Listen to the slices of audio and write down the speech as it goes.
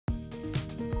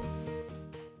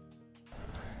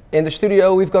In the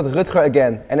studio we've got Rutger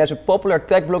again, and as a popular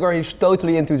tech blogger he's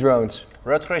totally into drones.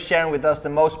 Rutger is sharing with us the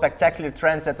most spectacular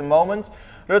trends at the moment.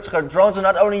 Rutger, drones are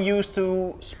not only used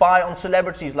to spy on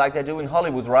celebrities like they do in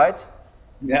Hollywood, right?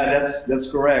 Yeah,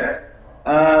 that's correct.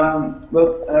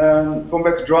 Going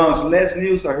back to drones, the last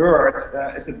news I heard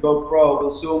is that GoPro will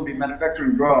soon be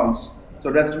manufacturing drones.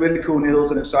 So that's really cool news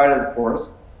and exciting, of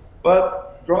course.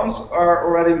 But drones are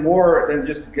already more than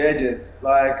just a gadget.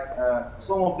 Like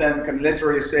some of them can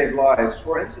literally save lives.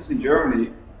 For instance, in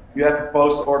Germany, you have a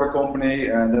post-order company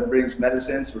that brings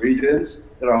medicines to regions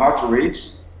that are hard to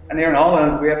reach. And here in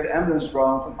Holland, we have the ambulance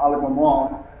drone from Alec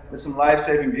with some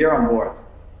life-saving gear on board.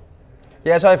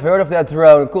 Yes, I've heard of that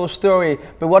drone, cool story.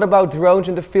 But what about drones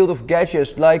in the field of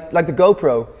gadgets, like the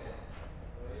GoPro?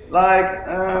 There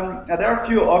are a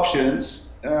few options,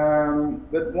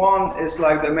 but one is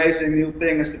like the amazing new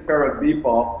thing is the Parrot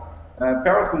Bebop.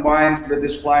 Parrot combines with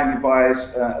this flying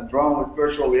device a drone with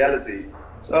virtual reality.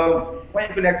 So when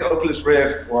you connect the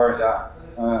oculus-rift or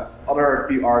other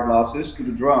VR glasses to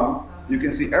the drone, you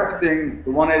can see everything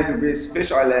the 180 degrees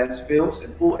fisheye-lens films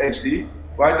in full HD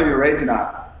right to your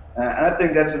retina. And I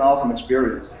think that's an awesome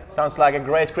experience. Sounds like a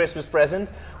great Christmas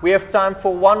present. We have time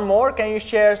for one more. Can you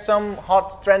share some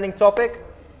hot trending topic?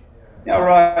 Yeah,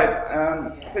 right.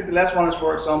 I think the last one is,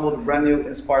 for example, the brand new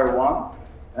Inspire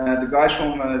 1. The guys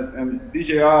from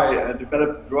DJI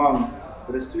developed a drone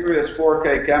with a serious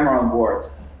 4K camera on board.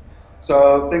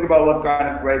 So think about what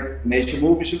kind of great nature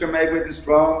movies you can make with this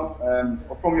drone,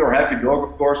 or from your happy dog,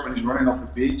 of course, when he's running off the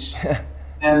beach.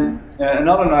 And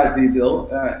another nice detail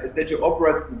is that you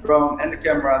operate the drone and the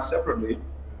camera separately,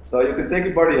 so you can take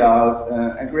your body out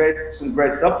and create some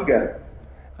great stuff together.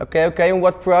 Okay, and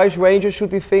what price ranges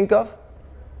should we think of?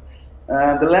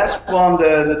 The last one,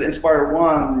 the Inspire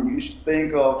 1, you should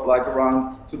think of like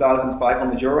around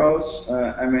 2,500 euros.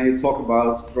 And when you talk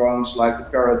about drones like the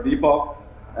Parrot Bebop,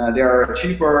 they are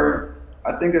cheaper.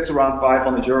 I think it's around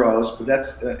 500 euros, but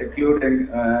that's including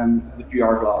the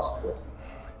VR glass, of course.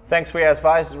 Thanks for your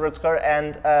advice, Rutger,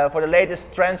 and for the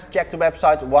latest trends, check the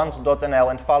website once.nl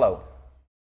and follow.